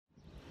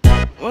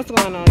What's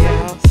going on,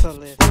 y'all? So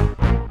listen.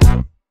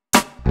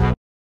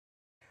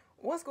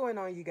 What's going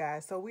on, you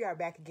guys? So we are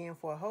back again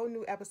for a whole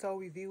new episode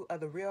review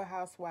of the Real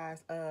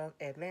Housewives of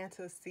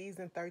Atlanta,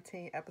 season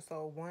 13,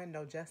 episode 1,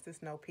 No Justice,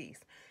 No Peace.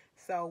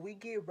 So we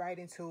get right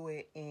into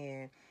it,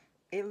 and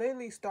it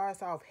literally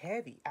starts off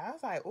heavy. I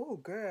was like, oh,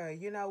 girl,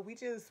 we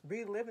just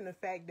reliving the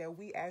fact that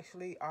we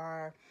actually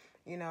are,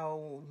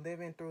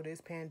 living through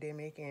this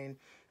pandemic, and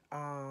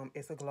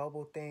it's a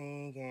global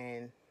thing,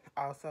 and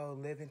also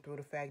living through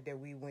the fact that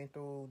we went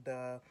through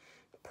the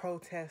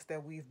protests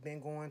that we've been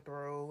going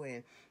through,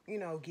 and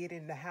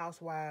getting the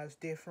housewives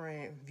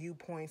different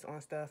viewpoints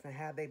on stuff and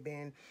how they've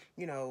been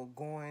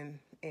going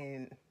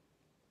and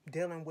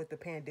dealing with the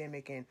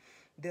pandemic and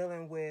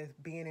dealing with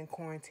being in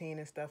quarantine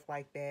and stuff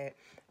like that.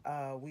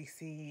 We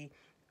see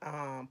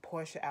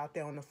Portia out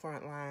there on the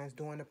front lines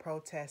doing the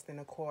protesting,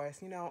 of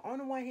course. On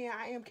the one hand,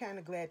 I am kind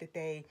of glad that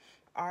they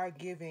are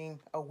giving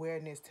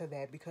awareness to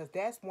that, because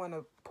that's one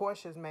of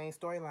Portia's main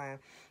storyline.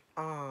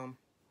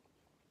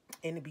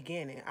 In the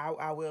beginning,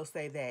 I will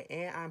say that,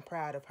 and I'm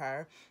proud of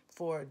her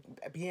for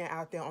being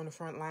out there on the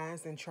front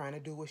lines and trying to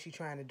do what she's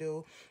trying to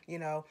do,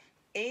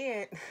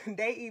 and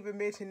they even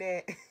mentioned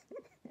that.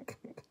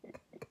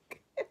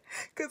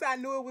 Because I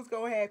knew it was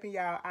going to happen,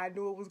 y'all. I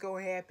knew it was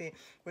going to happen.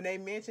 When they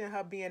mentioned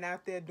her being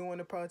out there doing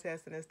the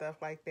protesting and stuff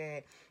like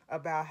that,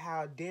 about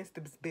how dense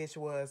this bitch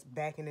was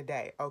back in the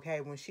day,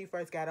 okay? When she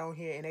first got on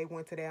here and they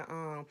went to that,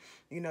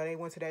 they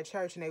went to that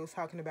church and they was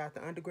talking about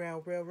the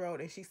Underground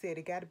Railroad, and she said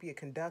it got to be a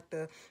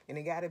conductor and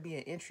it got to be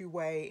an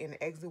entryway and an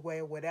exitway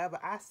or whatever.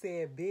 I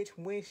said, bitch,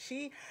 when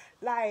she,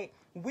 like,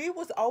 we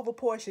was over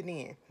Portia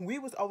then. We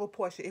was over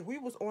Portia. If we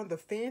was on the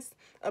fence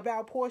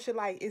about Portia,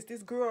 like, is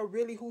this girl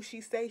really who she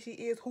say she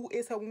is? Who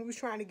is her? When we was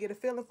trying to get a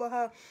feeling for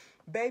her,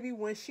 baby,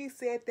 when she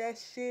said that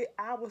shit,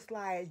 I was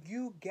like,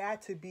 you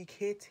got to be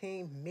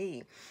kidding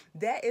me.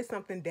 That is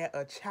something that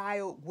a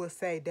child would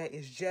say that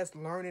is just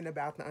learning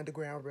about the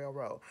Underground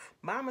Railroad.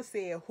 Mama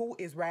said, who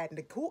is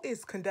who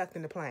is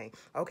conducting the plane?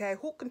 Okay,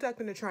 who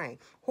conducting the train?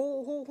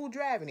 Who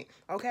driving it?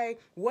 Okay,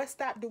 what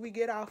stop do we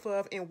get off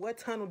of and what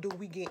tunnel do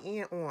we get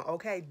in on?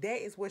 Okay,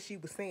 that is what she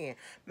was saying.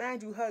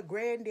 Mind you, her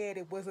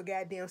granddaddy was a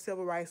goddamn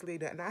civil rights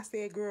leader, and I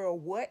said, girl,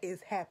 what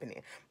is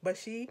happening? But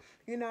she,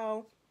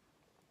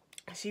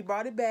 she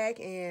brought it back,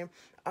 and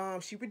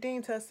she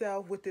redeemed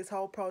herself with this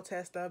whole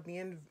protest stuff,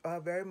 being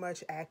very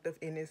much active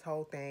in this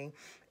whole thing.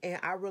 And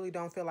I really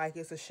don't feel like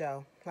it's a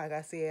show. Like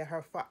I said,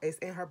 it's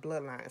in her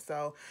bloodline.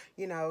 So,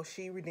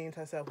 she redeemed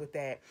herself with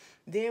that.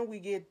 Then we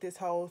get this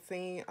whole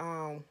scene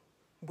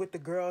with the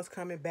girls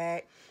coming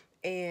back,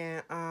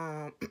 and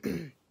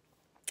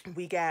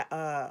we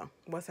got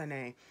what's her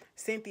name?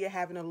 Cynthia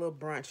having a little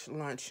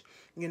lunch,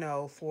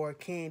 for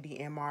Candy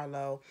and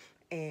Marlo.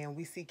 And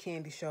we see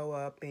Candy show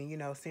up,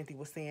 and Cynthia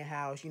was saying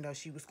how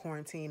she was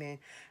quarantining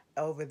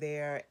over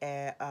there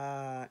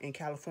at in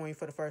California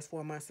for the first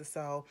 4 months or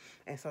so,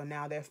 and so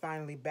now they're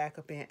finally back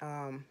up in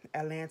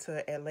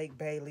Atlanta at Lake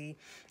Bailey,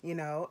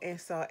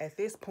 and so at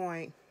this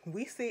point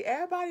we see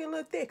everybody a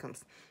little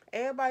thickums.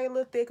 Everybody a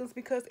little thickums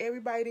because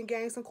everybody done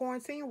gained some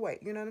quarantine weight.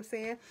 You know what I'm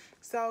saying?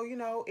 So,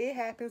 it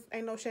happens.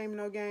 Ain't no shame in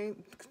no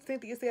game.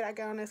 Cynthia said I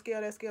got on that scale.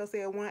 That scale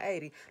said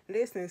 180.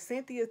 Listen,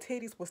 Cynthia's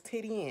titties was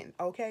titty in.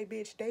 Okay,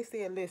 bitch? They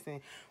said,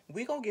 listen,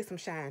 we gonna get some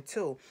shine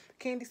too.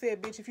 Candy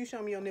said, bitch, if you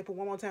show me your nipple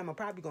one more time, I'm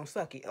probably gonna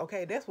suck it.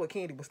 Okay, that's what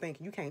Candy was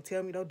thinking. You can't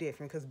tell me no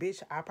different, because,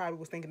 bitch, I probably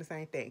was thinking the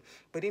same thing.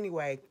 But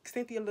anyway,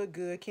 Cynthia looked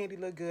good. Candy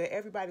looked good.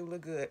 Everybody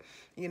looked good,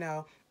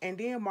 And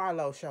then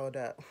Marlo showed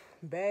up.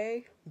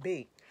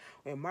 Baby.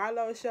 When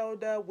Marlo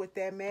showed up with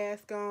that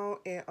mask on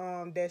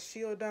and that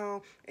shield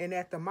on and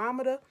that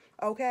thermometer,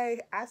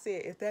 okay, I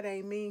said, if that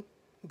ain't me,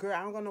 girl,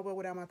 I don't gonna know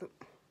without my...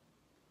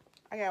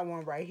 I got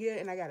one right here,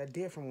 and I got a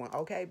different one,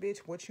 okay, bitch?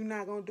 What you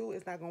not gonna do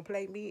is not gonna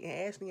play me,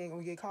 and Ashley ain't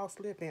gonna get caught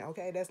slipping,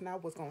 okay? That's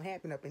not what's gonna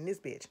happen up in this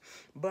bitch.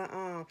 But,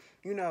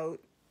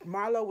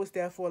 Marlo was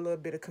there for a little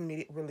bit of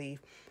comedic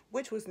relief,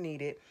 which was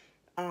needed.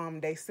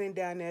 They sent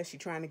down there. She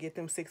trying to get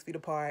them 6 feet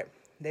apart.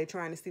 They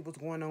trying to see what's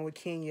going on with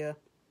Kenya.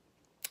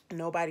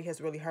 Nobody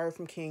has really heard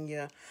from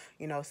Kenya.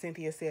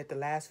 Cynthia said the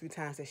last few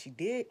times that she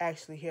did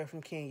actually hear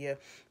from Kenya,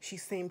 she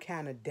seemed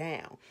kind of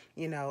down,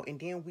 and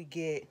then we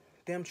get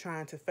them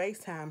trying to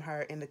FaceTime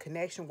her, and the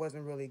connection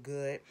wasn't really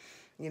good,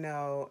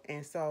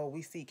 and so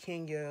we see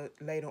Kenya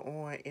later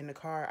on in the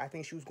car. I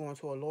think she was going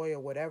to a lawyer or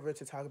whatever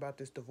to talk about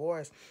this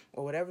divorce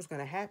or whatever's going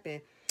to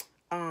happen,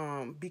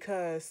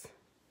 because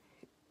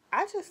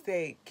I just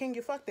say,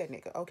 Kenya, fuck that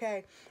nigga,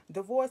 okay?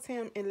 Divorce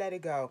him and let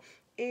it go.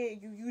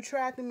 You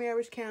tried the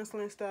marriage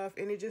counseling stuff,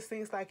 and it just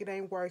seems like it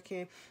ain't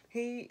working.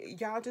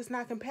 Y'all just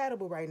not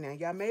compatible right now.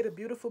 Y'all made a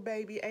beautiful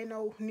baby. Ain't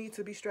no need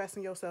to be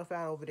stressing yourself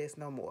out over this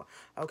no more,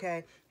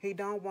 okay? He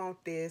don't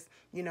want this.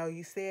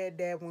 You said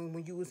that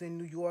when you was in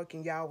New York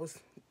and y'all was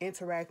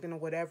interacting or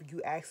whatever,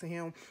 you asking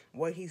him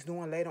what he's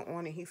doing later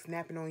on, and he's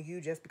snapping on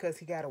you just because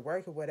he got to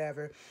work or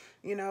whatever.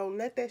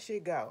 Let that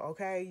shit go,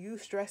 okay? You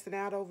stressing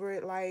out over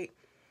it, like...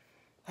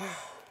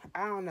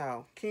 I don't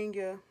know.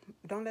 Kenya,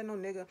 don't let no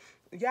nigga,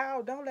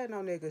 y'all, don't let no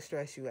nigga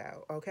stress you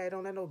out, okay?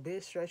 Don't let no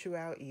bitch stress you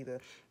out either.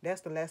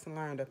 That's the lesson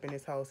learned up in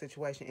this whole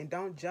situation. And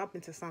don't jump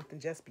into something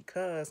just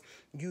because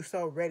you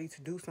so ready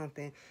to do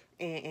something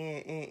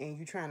and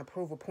you trying to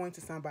prove a point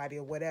to somebody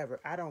or whatever.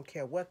 I don't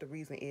care what the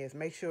reason is.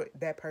 Make sure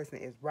that person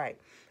is right.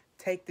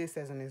 Take this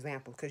as an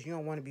example because you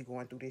don't want to be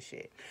going through this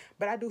shit.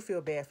 But I do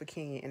feel bad for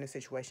Kenya in the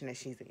situation that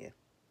she's in.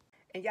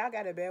 And y'all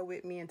gotta bear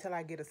with me until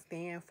I get a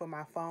stand for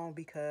my phone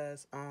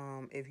because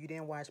if you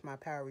didn't watch my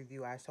power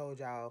review, I told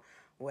y'all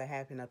what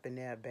happened up in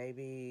there,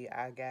 baby.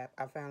 I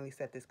finally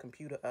set this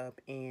computer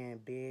up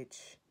and bitch,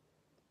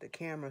 the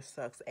camera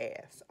sucks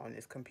ass on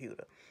this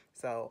computer.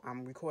 So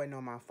I'm recording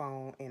on my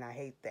phone and I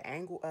hate the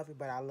angle of it,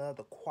 but I love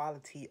the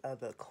quality of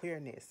the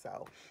clearness.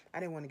 So I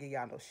didn't want to give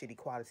y'all no shitty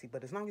quality,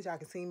 but as long as y'all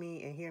can see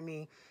me and hear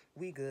me,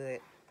 we good.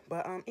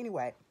 But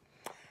anyway,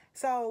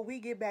 so we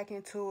get back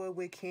into it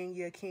with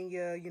Kenya.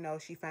 Kenya, you know,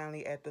 she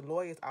finally at the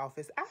lawyer's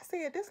office. I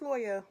said this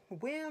lawyer,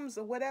 Wims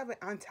or whatever,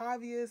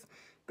 Ontavious,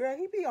 girl,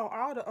 he be on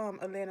all the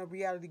Atlanta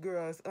reality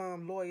girls,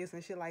 lawyers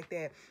and shit like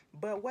that.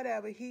 But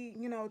whatever, he,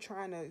 you know,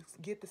 trying to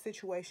get the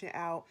situation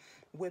out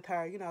with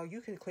her. You know,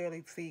 you can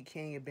clearly see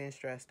Kenya being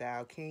stressed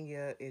out.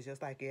 Kenya is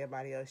just like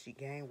everybody else. She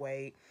gained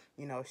weight.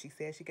 You know, she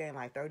said she gained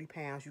like 30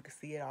 pounds. You can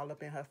see it all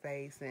up in her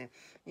face. And,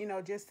 you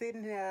know, just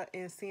sitting there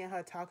and seeing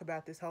her talk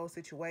about this whole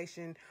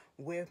situation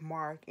with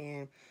Mark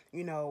and,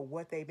 you know,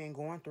 what they've been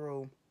going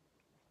through,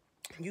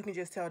 you can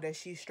just tell that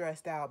she's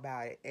stressed out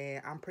about it.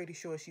 And I'm pretty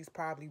sure she's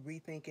probably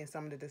rethinking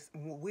some of the,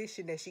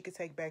 wishing that she could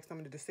take back some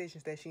of the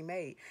decisions that she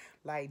made,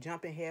 like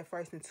jumping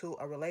headfirst into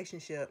a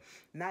relationship,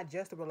 not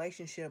just a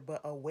relationship,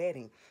 but a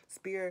wedding.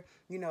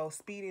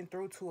 Speeding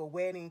through to a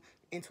wedding,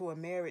 into a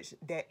marriage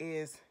that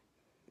is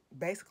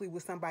basically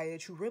with somebody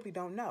that you really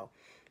don't know.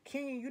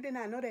 Kenya, you did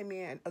not know that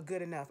man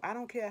good enough. I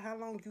don't care how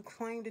long you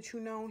claim that you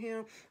know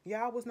him.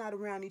 Y'all was not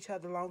around each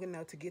other long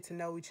enough to get to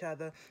know each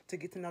other, to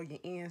get to know your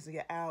ins,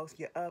 your outs,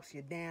 your ups,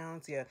 your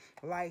downs, your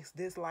likes,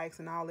 dislikes,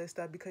 and all this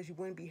stuff, because you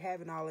wouldn't be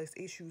having all these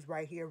issues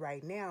right here,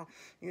 right now.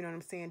 You know what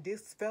I'm saying?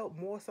 This felt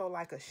more so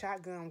like a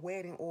shotgun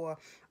wedding, or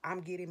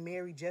I'm getting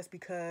married just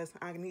because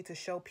I need to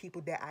show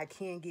people that I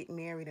can get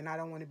married and I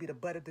don't want to be the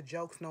butt of the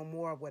jokes no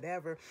more or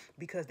whatever,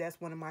 because that's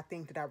one of my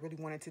things that I really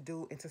wanted to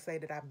do, and to say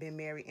that I've been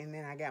married and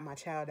then I got my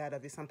child out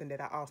of it, something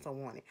that I also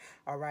wanted.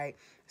 All right.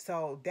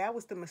 So that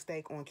was the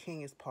mistake on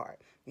Kenya's part,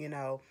 you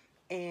know,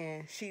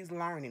 and she's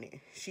learning it.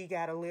 She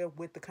got to live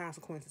with the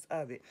consequences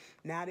of it.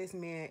 Now this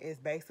man is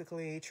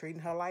basically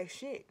treating her like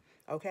shit.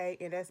 Okay.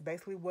 And that's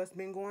basically what's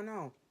been going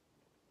on.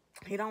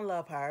 He don't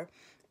love her.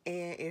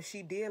 And if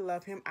she did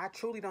love him, I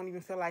truly don't even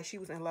feel like she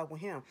was in love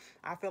with him.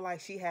 I feel like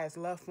she has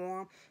love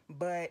for him,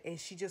 and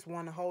she just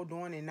want to hold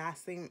on and not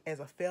seem as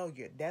a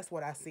failure. That's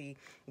what I see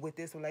with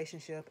this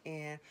relationship.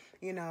 And,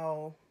 you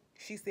know,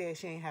 she said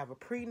she ain't have a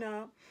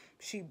prenup.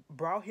 She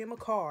brought him a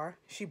car.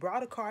 She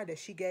brought a car that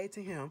she gave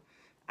to him.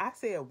 I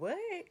said, what?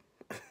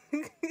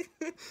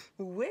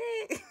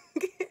 What?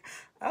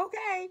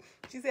 Okay.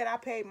 She said, I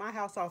paid my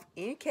house off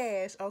in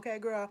cash. Okay,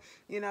 girl.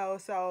 You know,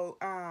 so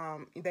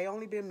they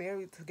only been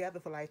married together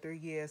for like 3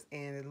 years,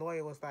 and the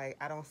lawyer was like,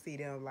 I don't see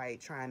them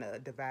like trying to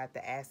divide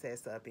the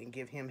assets up and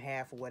give him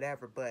half or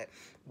whatever. But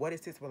what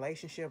is his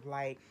relationship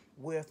like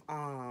with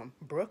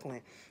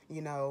Brooklyn?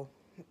 You know,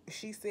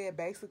 she said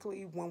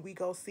basically when we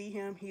go see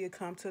him, he'd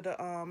come to the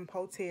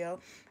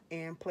hotel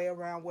and play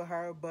around with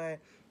her, but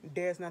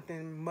there's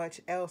nothing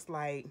much else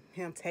like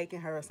him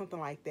taking her or something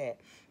like that,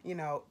 you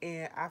know.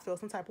 And I feel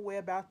some type of way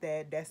about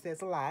that. That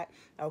says a lot.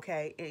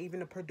 Okay. And even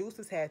the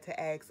producers had to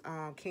ask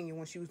Kenya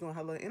when she was doing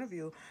her little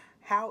interview,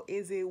 how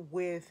is it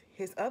with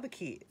his other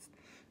kids?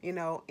 You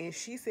know, and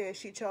she said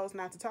she chose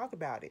not to talk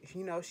about it.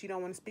 You know, she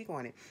don't want to speak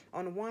on it.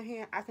 On the one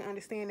hand, I can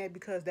understand that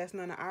because that's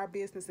none of our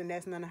business and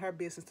that's none of her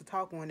business to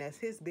talk on. That's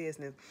his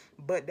business.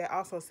 But that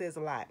also says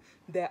a lot.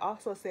 That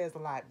also says a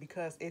lot,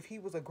 because if he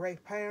was a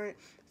great parent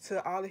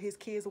to all of his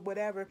kids or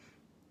whatever,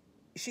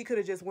 she could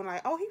have just went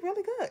like, oh, he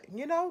really good,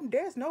 you know,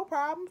 there's no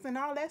problems and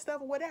all that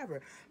stuff or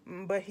whatever.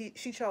 But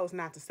she chose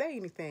not to say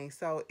anything.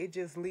 So it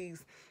just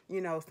leaves,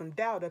 you know, some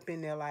doubt up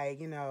in there,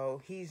 like, you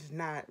know, he's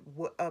not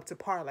up to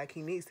par like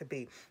he needs to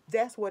be.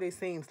 That's what it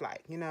seems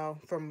like, you know,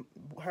 from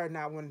her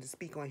not wanting to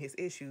speak on his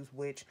issues,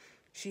 which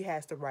she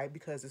has to write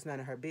because it's none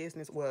of her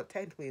business. Well,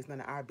 technically it's none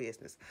of our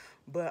business.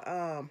 But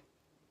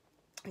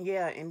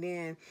yeah, and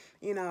then,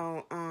 you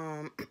know,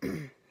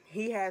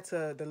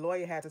 the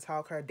lawyer had to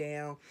talk her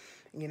down,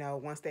 you know,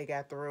 once they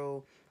got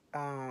through.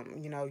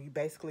 You know, you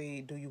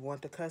basically, do you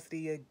want the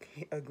custody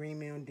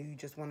agreement? Do you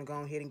just want to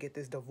go ahead and get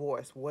this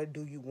divorce? What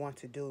do you want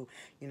to do?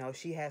 You know,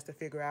 she has to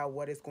figure out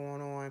what is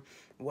going on,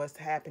 what's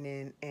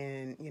happening.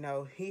 And, you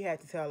know, he had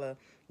to tell her,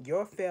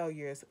 your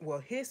failures, well,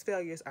 his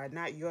failures are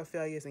not your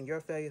failures and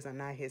your failures are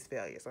not his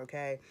failures,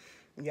 okay?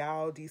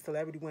 Y'all, these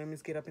celebrity women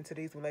get up into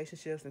these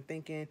relationships and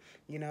thinking,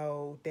 you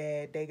know,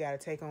 that they got to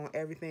take on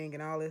everything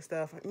and all this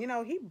stuff. You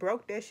know, he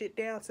broke that shit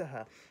down to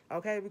her,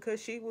 okay, because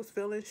she was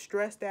feeling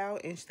stressed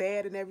out and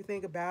sad and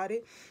everything about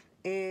it.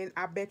 And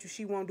I bet you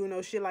she won't do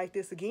no shit like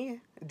this again.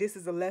 This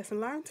is a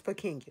lesson learned for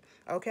Kenya,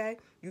 okay?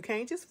 You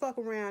can't just fuck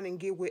around and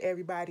get with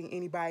everybody and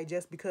anybody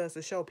just because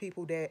to show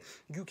people that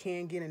you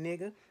can get a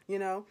nigga, you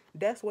know?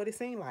 That's what it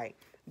seemed like.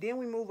 Then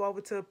we move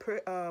over to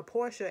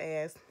Portia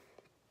as,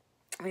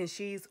 and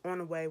she's on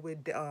the way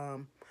with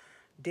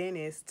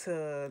Dennis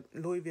to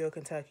Louisville,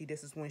 Kentucky.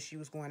 This is when she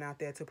was going out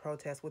there to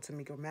protest with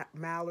Tamika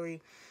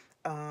Mallory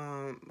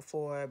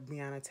for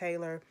Breonna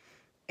Taylor.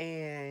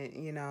 And,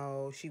 you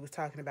know, she was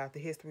talking about the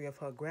history of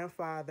her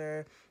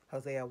grandfather,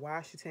 Hosea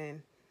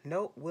Washington,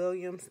 Note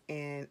Williams,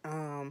 and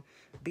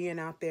being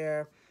out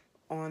there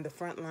on the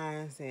front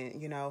lines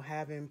and, you know,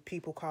 having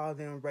people call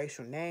them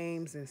racial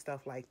names and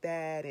stuff like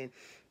that, and,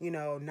 you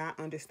know, not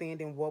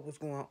understanding what was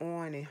going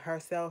on, and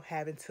herself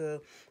having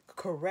to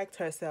correct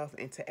herself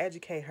and to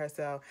educate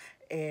herself.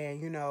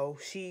 And, you know,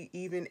 she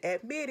even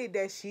admitted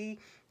that she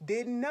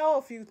didn't know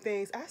a few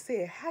things. I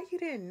said, how you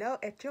didn't know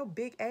at your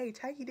big age?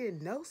 How you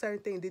didn't know certain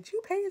things? Did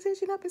you pay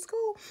attention up in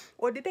school?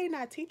 Or did they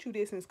not teach you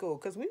this in school?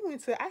 Because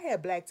I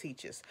had black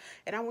teachers,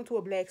 and I went to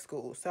a black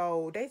school.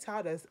 So they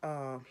taught us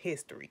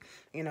history,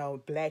 you know,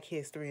 black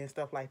history and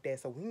stuff like that.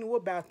 So we knew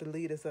about the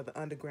leaders of the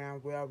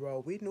Underground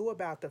Railroad. We knew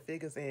about the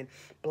figures in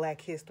black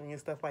history and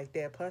stuff like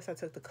that. Plus, I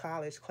took the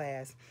college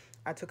class.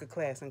 I took a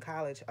class in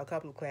college, a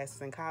couple of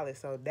classes in college,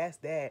 so that's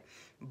that.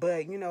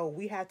 But, you know,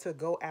 we had to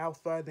go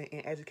out further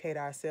and educate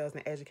ourselves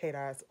and educate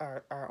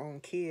our own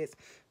kids,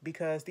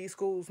 because these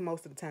schools,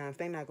 most of the times,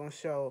 they're not going to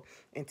show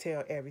and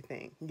tell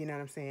everything. You know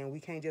what I'm saying? We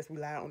can't just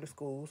rely on the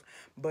schools,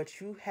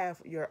 but you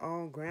have your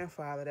own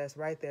grandfather that's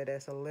right there,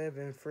 that's a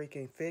living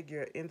freaking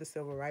figure in the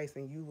civil rights,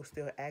 and you were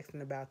still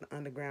asking about the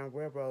Underground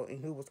Railroad,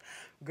 and who was,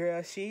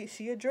 girl, she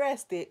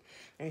addressed it,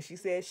 and she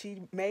said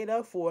she made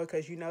up for it,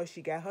 because, you know,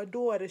 she got her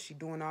daughter, she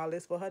doing all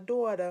this for her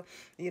daughter.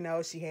 You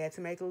know, she had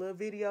to make a little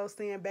video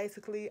saying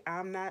basically,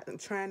 I'm not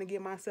trying to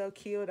get myself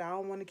killed, I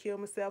don't want to kill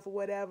myself or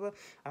whatever,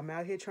 I'm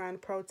out here trying to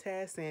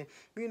protest, and,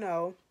 you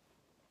know,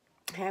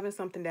 having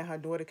something that her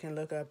daughter can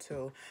look up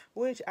to,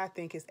 which I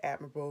think is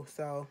admirable.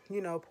 So,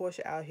 you know,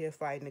 Portia out here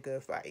fighting a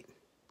good fight.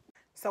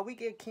 So we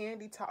get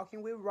Candy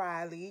talking with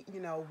Riley. You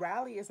know,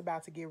 Riley is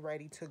about to get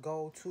ready to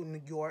go to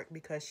New York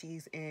because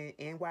she's in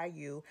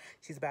NYU.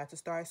 She's about to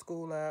start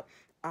school up.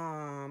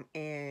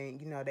 And,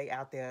 you know, they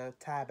out there,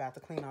 Ty about to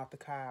clean off the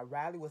car.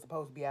 Riley was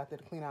supposed to be out there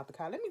to clean off the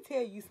car. Let me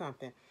tell you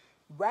something.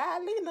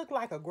 Riley looked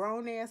like a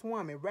grown-ass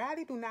woman.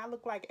 Riley do not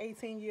look like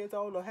 18 years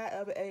old or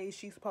however age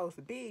she's supposed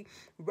to be.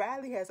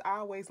 Riley has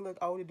always looked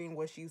older than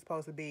what she's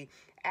supposed to be.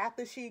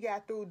 After she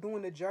got through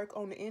doing the jerk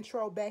on the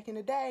intro back in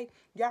the day,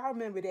 y'all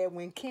remember that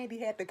when Candy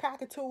had the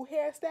cockatoo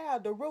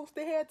hairstyle, the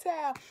rooster hair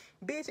style,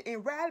 bitch,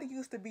 and Riley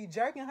used to be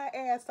jerking her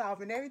ass off,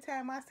 and every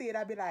time I see it,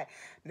 I be like,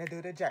 now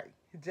do the jerk,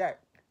 jerk,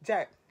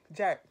 jerk,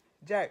 jerk,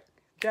 jerk,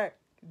 jerk,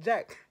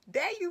 jerk.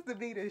 That used to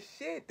be the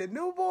shit. The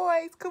New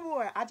Boys, come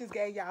on. I just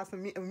gave y'all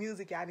some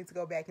music y'all need to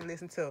go back and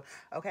listen to.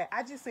 Okay,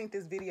 I just seen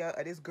this video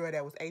of this girl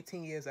that was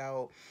 18 years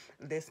old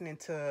listening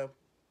to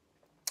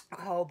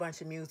a whole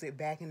bunch of music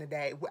back in the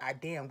day.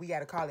 Damn, we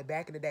gotta call it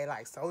back in the day,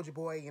 like Soulja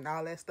Boy and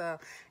all that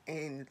stuff,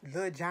 and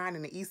Lil Jon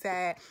and the East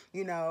Side,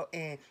 you know,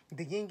 and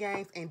the Yin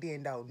Gangs, and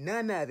then no,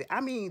 none of it. I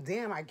mean,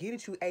 damn, I get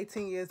it, you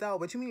 18 years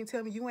old, but you mean to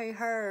tell me you ain't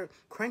heard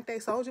Crank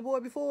That Soulja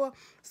Boy before?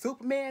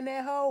 Superman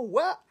that hoe?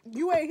 What?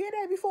 You ain't hear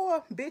that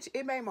before? Bitch,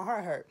 it made my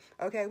heart hurt.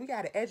 Okay, we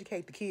gotta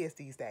educate the kids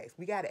these days.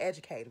 We gotta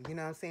educate them, you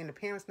know what I'm saying? The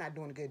parents not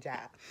doing a good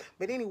job.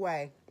 But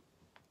anyway,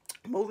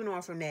 moving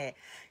on from that.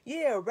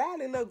 Yeah,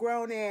 Riley look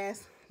grown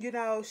ass. You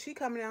know, she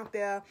coming out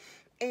there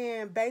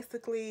and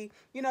basically,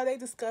 you know, they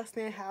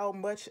discussing how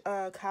much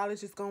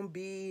college is going to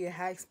be and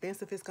how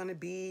expensive it's going to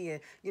be.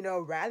 And, you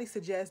know, Riley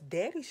suggests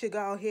Daddy should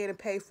go ahead and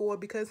pay for it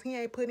because he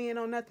ain't put in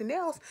on nothing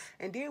else.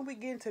 And then we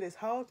get into this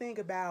whole thing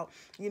about,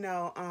 you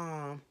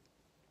know,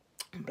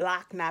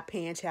 Block not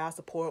paying child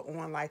support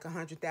on like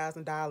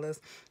 $100,000,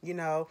 you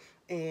know,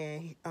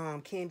 and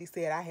Candy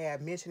said I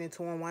had mentioned it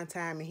to him one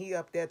time, and he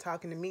up there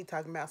talking to me,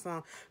 talking about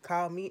something,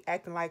 called me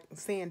acting like,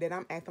 saying that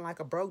I'm acting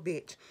like a broke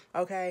bitch,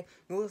 okay?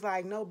 It was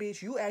like, no,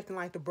 bitch, you acting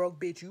like the broke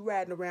bitch. You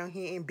riding around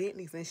here in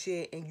Bentleys and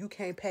shit, and you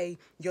can't pay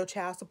your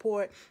child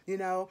support, you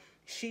know?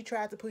 She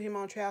tried to put him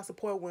on child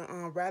support when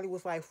Riley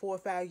was like 4 or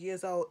 5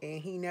 years old,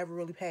 and he never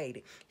really paid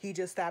it. He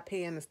just stopped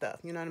paying the stuff,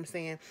 you know what I'm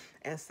saying?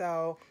 And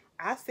so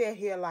I sat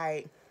here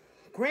like,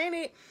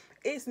 granted,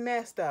 it's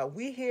messed up.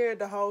 We hear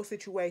the whole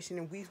situation,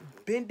 and we've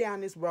been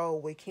down this road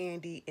with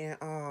Candy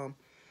and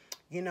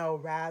you know,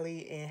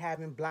 Riley, and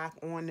having Block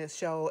on the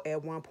show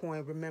at one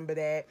point. Remember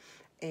that?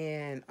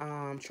 And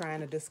trying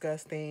to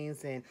discuss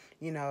things, and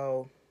you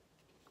know,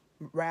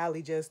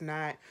 Riley just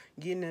not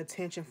getting the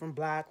attention from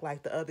Block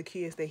like the other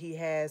kids that he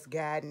has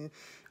gotten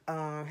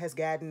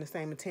the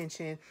same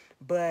attention.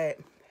 But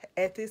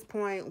at this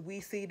point,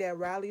 we see that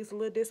Riley is a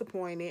little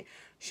disappointed.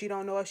 She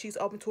don't know if she's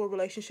open to a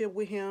relationship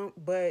with him,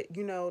 but,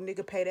 you know,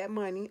 nigga, pay that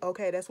money.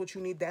 Okay, that's what you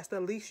need. That's the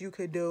least you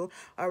could do,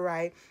 all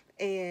right?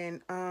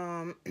 And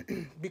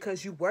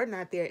because you were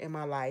not there in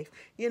my life,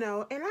 you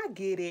know, and I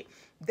get it.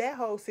 That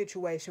whole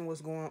situation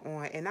was going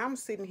on, and I'm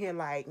sitting here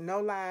like,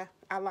 no lie,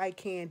 I like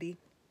Candy.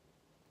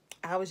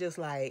 I was just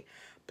like,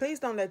 please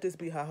don't let this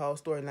be her whole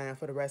storyline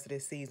for the rest of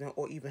this season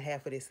or even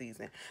half of this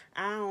season.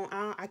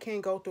 I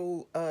can't go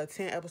through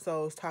 10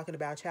 episodes talking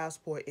about child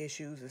support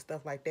issues and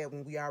stuff like that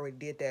when we already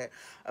did that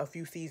a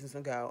few seasons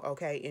ago,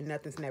 okay? And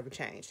nothing's never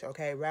changed,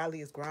 okay?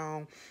 Riley is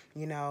grown,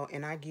 you know,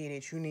 and I get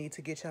it. You need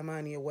to get your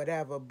money or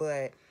whatever,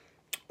 but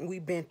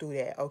we've been through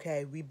that,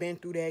 okay? We've been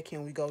through that.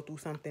 Can we go through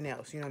something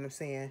else? You know what I'm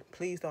saying?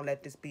 Please don't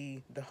let this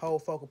be the whole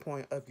focal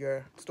point of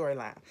your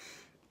storyline.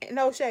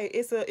 No shade.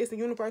 It's a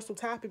universal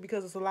topic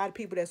because it's a lot of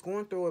people that's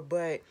going through it.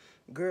 But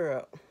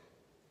girl,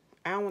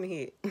 I don't want to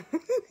hear it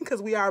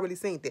because we already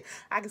seen it.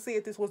 I can see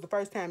if this was the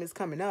first time it's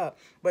coming up,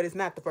 but it's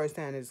not the first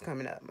time it's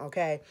coming up.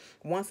 Okay,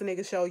 once a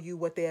nigga show you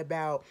what they're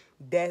about,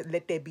 that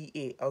let that be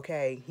it.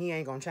 Okay, he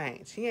ain't gonna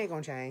change. He ain't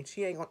gonna change.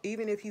 He ain't gonna,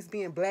 even if he's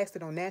being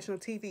blasted on national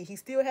TV, he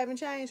still haven't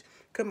changed.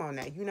 Come on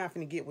now, you're not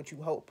gonna get what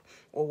you hope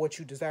or what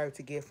you deserve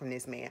to get from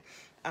this man.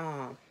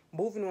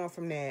 Moving on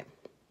from that.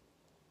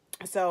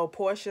 So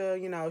Portia,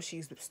 you know,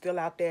 she's still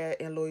out there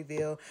in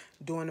Louisville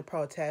doing the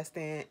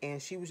protesting, and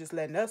she was just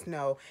letting us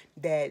know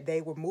that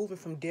they were moving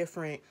from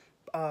different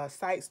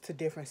sites to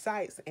different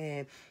sites,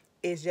 and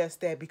it's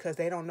just that because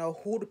they don't know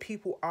who the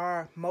people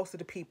are, most of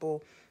the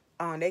people,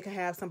 they can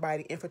have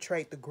somebody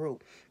infiltrate the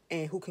group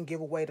and who can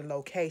give away the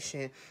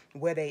location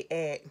where they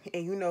at.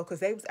 And, you know, because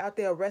they was out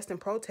there arresting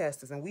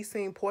protesters, and we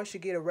seen Portia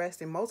get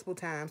arrested multiple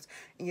times,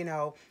 you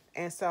know,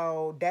 and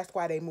so that's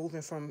why they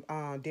moving from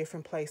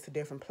different place to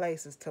different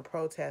places to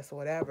protest or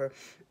whatever.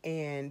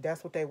 And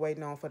that's what they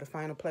waiting on for the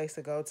final place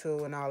to go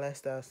to and all that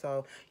stuff.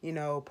 So, you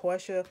know,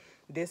 Portia,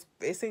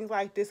 it seems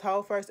like this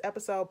whole first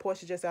episode,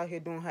 Portia just out here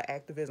doing her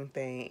activism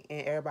thing,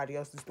 and everybody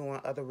else is doing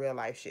other real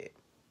life shit.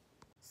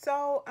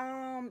 So,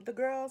 the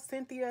girls,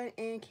 Cynthia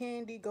and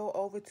Candy, go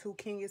over to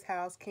Kenya's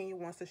house. Kenya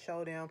wants to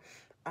show them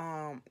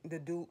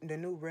the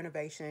new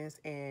renovations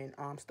and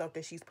stuff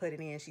that she's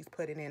putting in. She's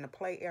putting in a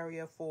play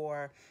area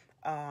for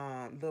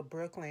little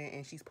Brooklyn,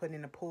 and she's putting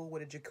in a pool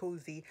with a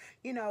jacuzzi,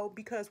 you know,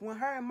 because when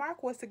her and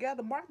Mark was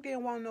together, Mark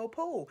didn't want no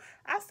pool.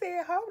 I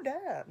said, hold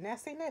up. Now,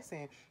 see,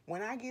 listen,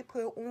 when I get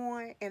put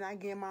on and I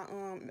get my,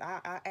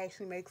 I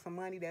actually make some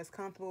money that's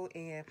comfortable,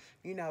 and,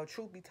 you know,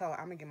 truth be told,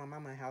 I'm going to get my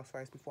mama a house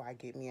first before I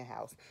get me a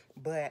house.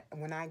 But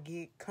when I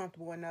get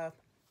comfortable enough,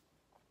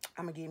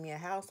 I'm going to get me a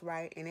house,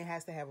 right? And it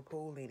has to have a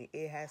pool in it.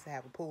 It has to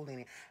have a pool in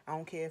it. I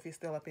don't care if it's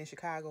still up in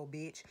Chicago,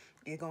 bitch.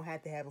 It's going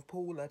to have a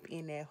pool up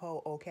in that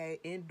hole, okay?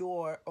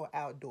 Indoor or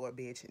outdoor,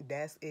 bitch.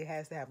 It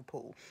has to have a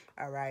pool,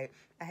 all right?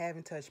 I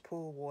haven't touched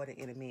pool water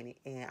in a minute,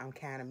 and I'm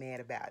kind of mad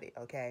about it,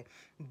 okay?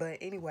 But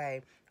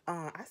anyway,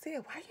 I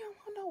said, why you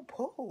don't want no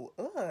pool?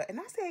 And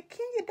I said,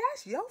 Kenya,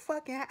 that's your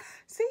fucking...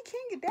 See,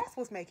 Kenya, that's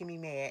what's making me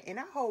mad. And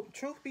I hope,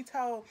 truth be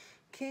told,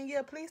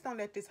 Kenya, please don't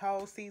let this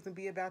whole season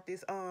be about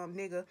this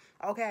nigga.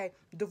 Okay,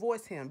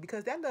 divorce him,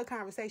 because that little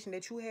conversation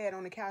that you had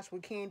on the couch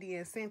with Candy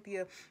and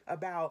Cynthia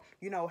about,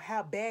 you know,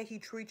 how bad he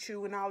treats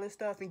you and all this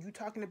stuff, and you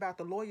talking about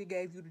the lawyer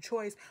gave you the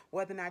choice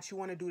whether or not you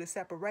want to do the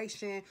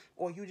separation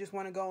or you just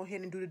want to go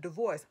ahead and do the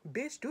divorce.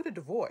 Bitch, do the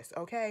divorce,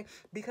 okay?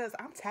 Because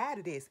I'm tired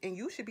of this, and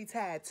you should be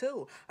tired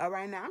too. All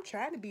right, now I'm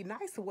trying to be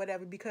nice or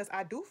whatever because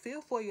I do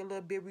feel for you a little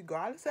bit,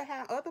 regardless of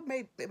how other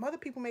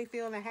people may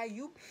feel and how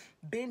you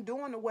been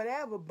doing or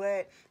whatever.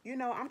 But you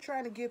know, I'm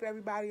trying to give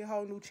everybody a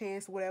whole new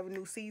chance, whatever,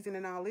 new season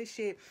and all this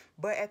shit.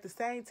 But at the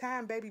same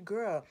time, baby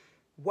girl,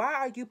 why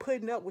are you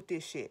putting up with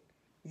this shit?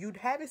 You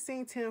haven't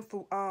seen Tim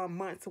for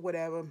months or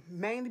whatever,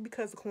 mainly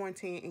because of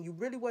quarantine, and you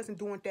really wasn't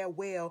doing that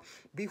well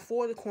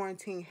before the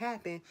quarantine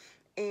happened.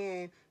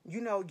 And, you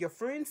know, your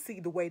friends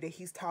see the way that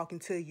he's talking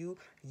to you.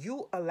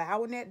 You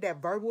allowing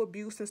that verbal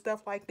abuse and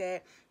stuff like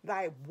that.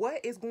 Like,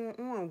 what is going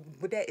on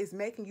with that is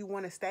making you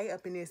want to stay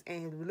up in this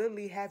and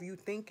literally have you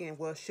thinking,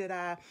 well, should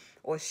I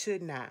or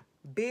should not?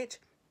 Bitch,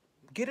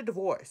 get a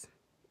divorce.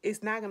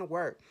 It's not going to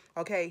work,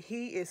 okay?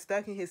 He is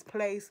stuck in his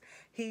place.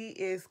 He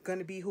is going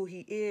to be who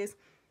he is,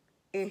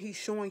 and he's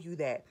showing you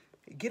that.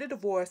 Get a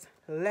divorce.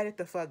 Let it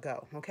the fuck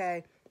go,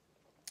 okay?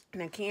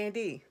 Now,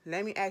 Candy,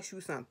 let me ask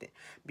you something.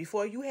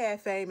 Before you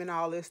had fame and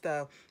all this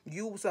stuff,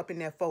 you was up in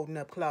there folding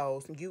up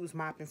clothes, and you was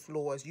mopping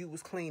floors, you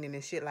was cleaning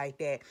and shit like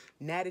that.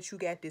 Now that you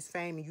got this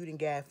fame and you done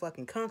got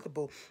fucking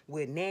comfortable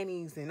with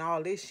nannies and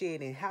all this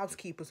shit and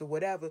housekeepers or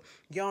whatever,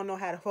 you don't know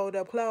how to fold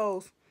up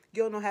clothes.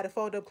 You don't know how to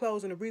fold up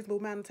clothes in a reasonable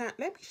amount of time.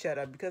 Let me shut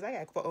up because I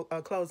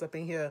got clothes up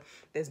in here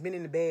that's been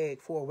in the bag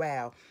for a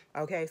while.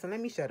 Okay, so let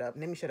me shut up.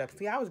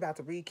 See, I was about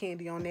to read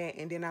Candy on that,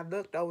 and then I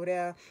looked over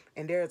there,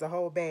 and there's a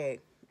whole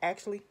bag.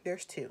 Actually,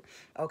 there's two,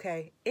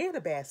 okay? And a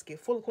basket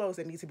full of clothes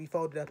that need to be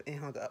folded up and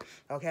hung up,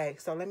 okay?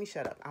 So let me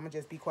shut up. I'm going to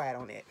just be quiet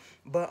on that.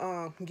 But,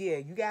 yeah,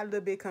 you got a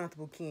little bit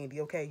comfortable, Candy,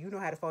 okay? You know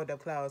how to fold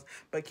up clothes.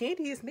 But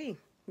Candy is me.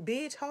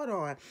 Bitch,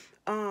 hold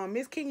on.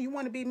 Miss King, you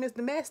want to be Miss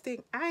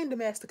Domestic? I ain't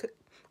domestic.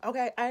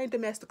 Okay, I ain't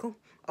domestical.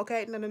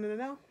 Okay,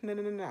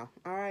 no.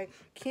 All right.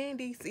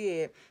 Candy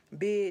said,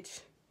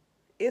 bitch,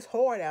 it's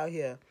hard out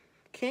here.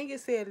 Kenya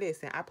said,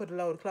 listen, I put a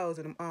load of clothes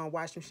in the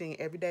washing machine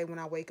every day when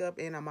I wake up,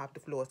 and I mop the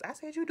floors. I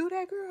said, you do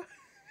that, girl?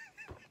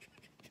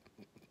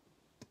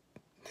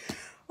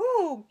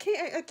 Oh,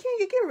 Kenya,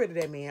 get rid of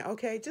that man,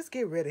 okay? Just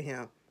get rid of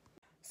him.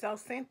 So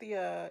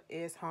Cynthia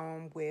is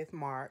home with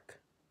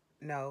Mark.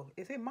 No,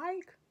 is it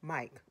Mike?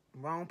 Mike.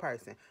 Wrong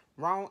person.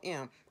 Wrong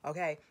M.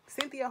 Okay.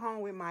 Cynthia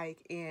home with Mike,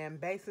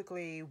 and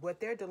basically what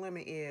their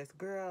dilemma is,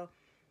 girl,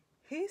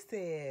 he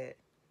said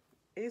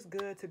it's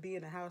good to be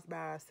in the house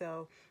by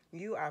herself.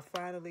 You are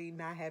finally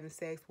not having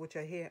sex with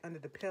your head under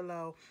the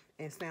pillow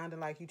and sounding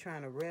like you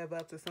trying to rev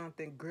up to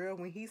something. Girl,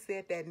 when he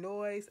said that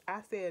noise, I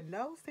said,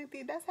 no,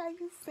 Cynthia, that's how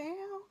you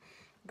sound.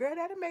 Girl,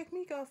 that'll make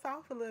me go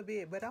soft a little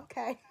bit, but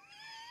okay.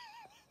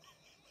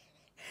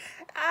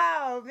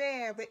 Oh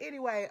man, but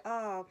anyway,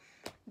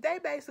 they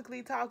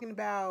basically talking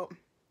about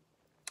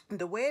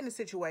the wedding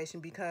situation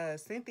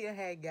because Cynthia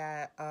had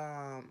got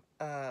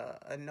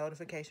a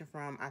notification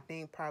from, I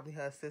think, probably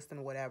her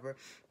assistant or whatever,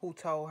 who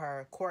told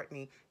her,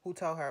 Courtney, who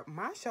told her,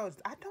 my shoulders,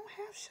 I don't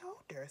have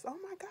shoulders. Oh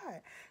my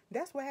God.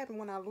 That's what happened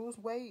when I lose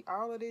weight.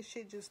 All of this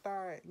shit just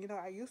start,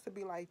 I used to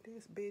be like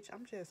this, bitch.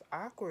 I'm just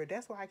awkward.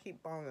 That's why I keep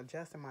on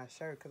adjusting my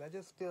shirt, because I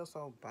just feel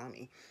so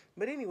bummy.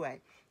 But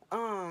anyway,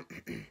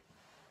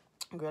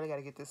 girl, I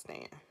gotta get this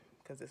stand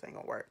because this ain't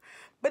gonna work.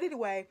 But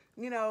anyway,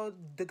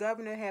 the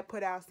governor had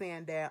put out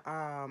saying that,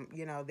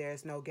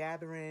 there's no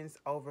gatherings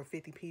over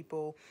 50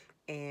 people,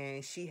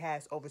 and she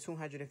has over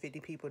 250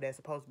 people that's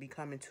supposed to be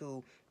coming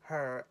to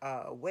her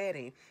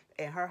wedding.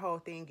 And her whole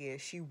thing is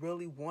she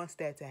really wants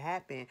that to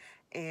happen.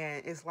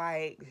 And it's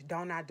like,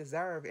 don't I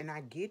deserve? And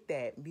I get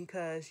that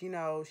because,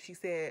 she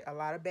said a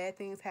lot of bad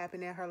things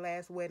happened at her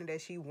last wedding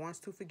that she wants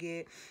to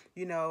forget.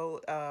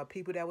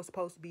 People that were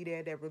supposed to be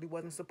there that really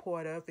wasn't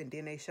supportive. And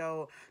then they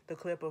showed the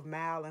clip of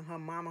Mal and her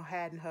mama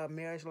having her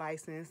marriage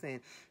license.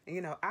 And,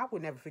 I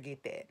would never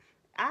forget that.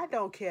 I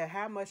don't care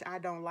how much I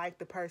don't like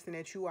the person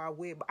that you are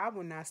with, but I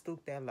will not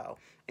stoop that low.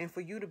 And for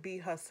you to be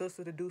her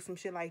sister to do some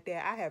shit like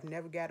that, I have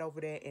never got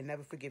over that and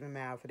never forgiven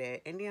Mal for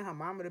that. And then her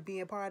mama to be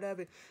a part of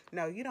it.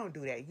 No, you don't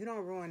do that. You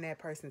don't ruin that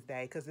person's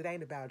day because it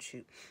ain't about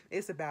you.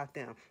 It's about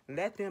them.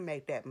 Let them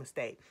make that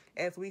mistake.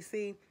 As we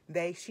see,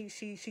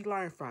 she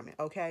learned from it,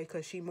 okay?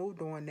 Because she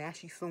moved on. Now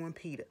she's suing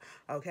Peter,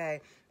 okay?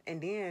 And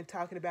then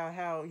talking about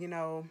how,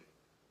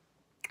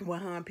 when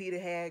her and Peter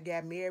had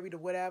got married or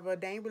whatever,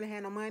 they ain't really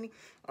had no money.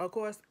 Of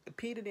course,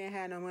 Peter didn't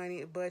have no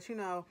money, but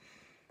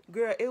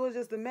girl, it was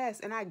just a mess.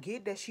 And I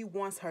get that she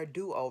wants her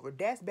do-over.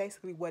 That's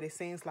basically what it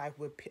seems like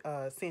with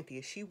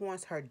Cynthia. She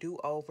wants her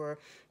do-over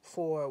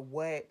for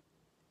what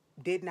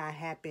did not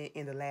happen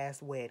in the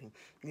last wedding.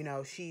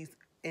 She's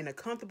in a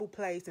comfortable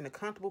place, in a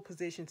comfortable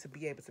position to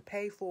be able to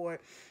pay for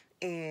it.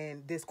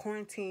 And this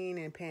quarantine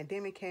and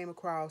pandemic came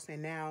across,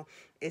 and now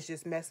it's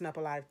just messing up a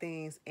lot of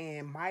things.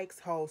 And Mike's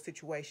whole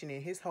situation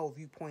and his whole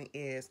viewpoint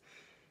is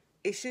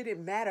it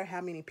shouldn't matter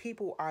how many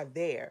people are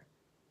there,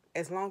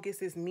 as long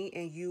as it's me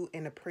and you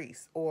and a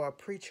priest or a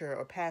preacher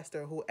or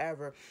pastor,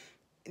 whoever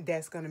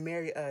that's going to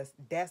marry us.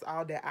 That's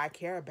all that I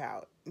care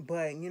about.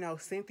 But,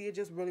 Cynthia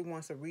just really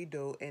wants a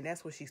redo, and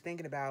that's what she's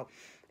thinking about.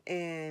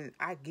 And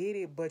I get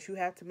it, but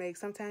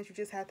sometimes you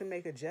just have to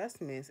make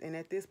adjustments. And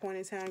at this point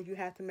in time, you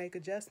have to make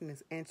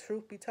adjustments. And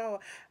truth be told,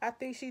 I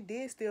think she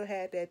did still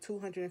have that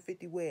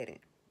 250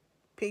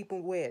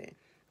 people wedding.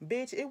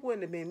 Bitch, it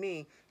wouldn't have been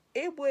me.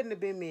 It wouldn't have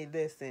been me.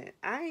 Listen,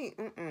 I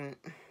ain't,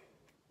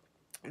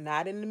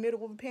 not in the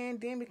middle of a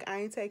pandemic.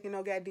 I ain't taking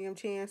no goddamn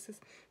chances.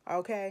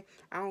 Okay?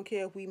 I don't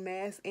care if we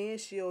masked and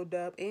shielded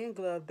up and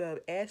gloved up.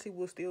 Ashley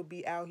will still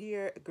be out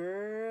here.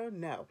 Girl,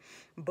 no.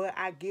 But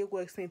I get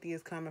where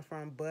Cynthia's coming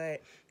from.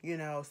 But,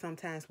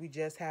 sometimes we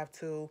just have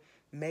to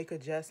make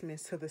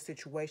adjustments to the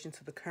situation,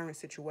 to the current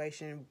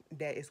situation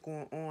that is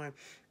going on.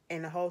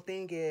 And the whole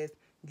thing is,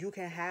 you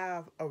can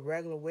have a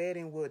regular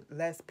wedding with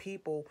less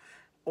people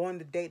on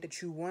the date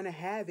that you want to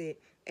have it,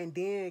 and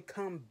then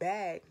come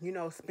back,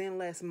 spend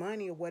less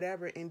money or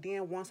whatever. And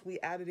then once we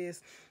out of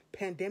this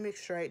pandemic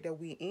straight that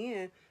we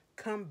in,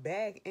 come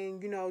back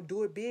and,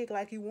 do it big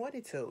like you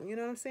wanted to. You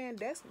know what I'm saying?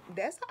 That's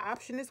an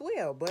option as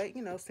well. But,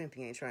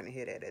 Cynthia ain't trying to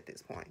hear that at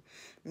this point.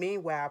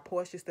 Meanwhile,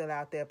 Portia's still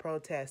out there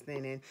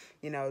protesting.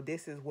 And,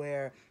 this is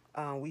where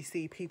we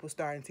see people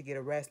starting to get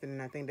arrested.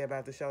 And I think they're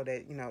about to show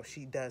that,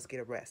 she does get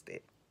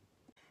arrested.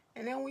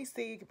 And then we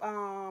see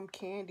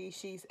Candy.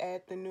 She's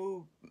at the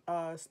new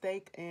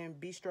steak and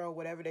bistro,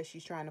 whatever that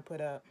she's trying to put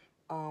up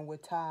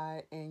with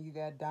Todd. And you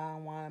got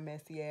Don Juan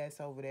messy ass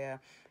over there.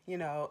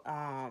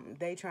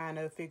 They trying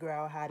to figure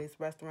out how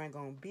this restaurant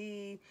going to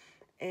be.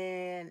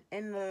 And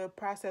in the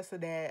process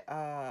of that,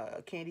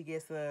 Candy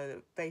gets a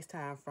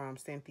FaceTime from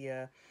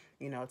Cynthia,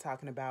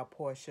 talking about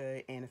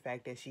Portia and the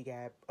fact that she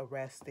got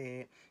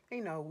arrested.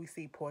 We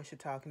see Portia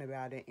talking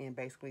about it and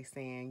basically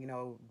saying,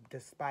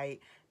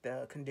 despite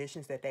the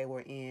conditions that they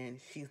were in,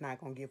 she's not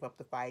going to give up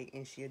the fight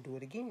and she'll do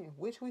it again,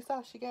 which we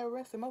saw she got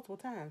arrested multiple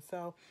times.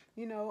 So,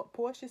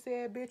 Portia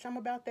said, bitch, I'm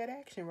about that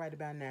action right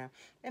about now.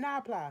 And I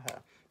applaud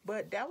her.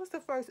 But that was the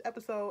first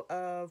episode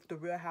of The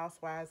Real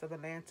Housewives of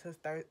Atlanta,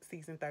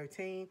 season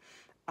 13.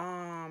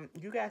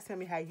 You guys tell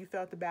me how you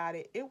felt about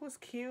it. It was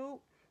cute.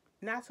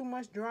 Not too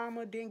much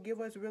drama. Didn't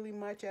give us really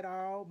much at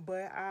all.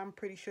 But I'm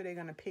pretty sure they're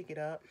going to pick it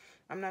up.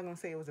 I'm not going to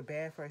say it was a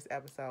bad first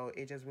episode.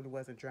 It just really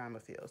wasn't drama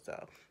filled.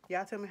 So,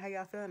 y'all tell me how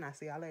y'all feel, and I'll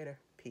see y'all later.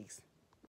 Peace.